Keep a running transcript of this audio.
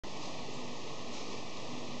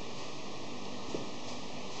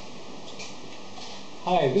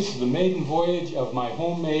Hi, this is the maiden voyage of my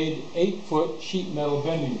homemade 8-foot sheet metal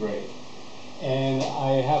bending brake. And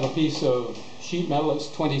I have a piece of sheet metal,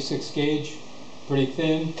 it's 26 gauge, pretty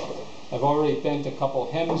thin. I've already bent a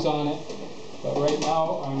couple hems on it, but right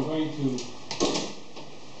now I'm going to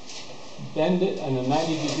bend it at a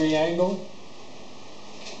 90-degree angle.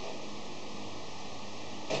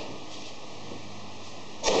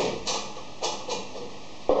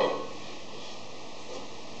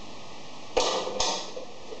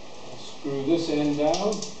 Screw this end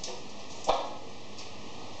down,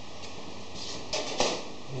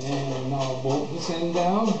 and now bolt this end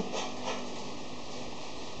down.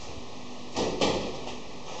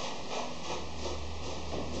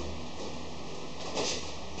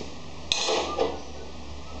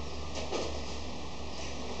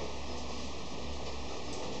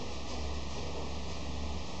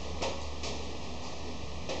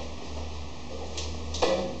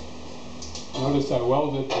 Notice I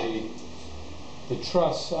welded the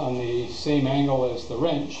truss on the same angle as the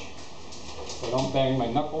wrench, so I don't bang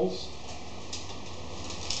my knuckles.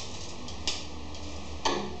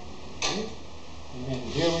 Okay. And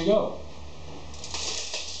here we go.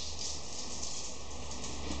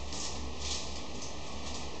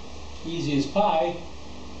 Easy as pie.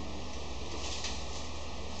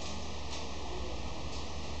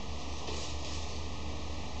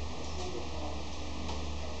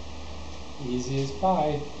 Easy as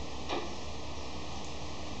pie.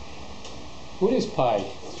 What is pi?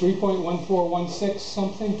 3.1416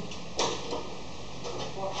 something?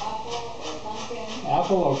 Or apple or pumpkin.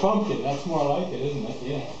 Apple or pumpkin, that's more like it, isn't it?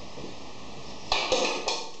 Yeah.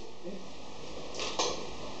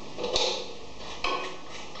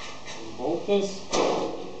 Bolt this.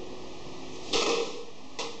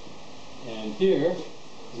 And here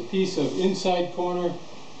is a piece of inside corner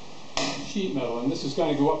sheet metal, and this is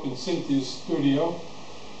going to go up in Cynthia's studio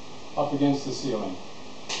up against the ceiling.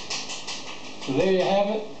 So there you have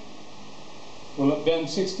it. Will it bend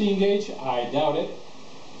 16 gauge? I doubt it,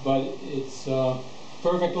 but it's a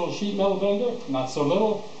perfect little sheet metal bender, not so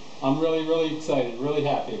little. I'm really excited, really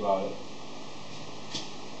happy about it.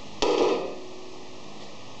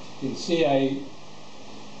 You can see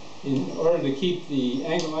in order to keep the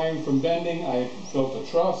angle iron from bending, I built a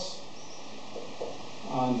truss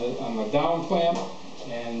on the down clamp,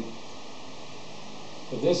 and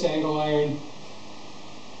for this angle iron,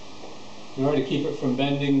 in order to keep it from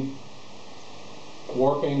bending,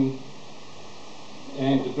 warping,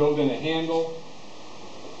 and to build in a handle,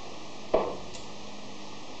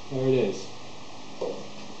 there it is.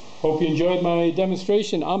 Hope you enjoyed my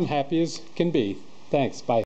demonstration. I'm happy as can be. Thanks. Bye.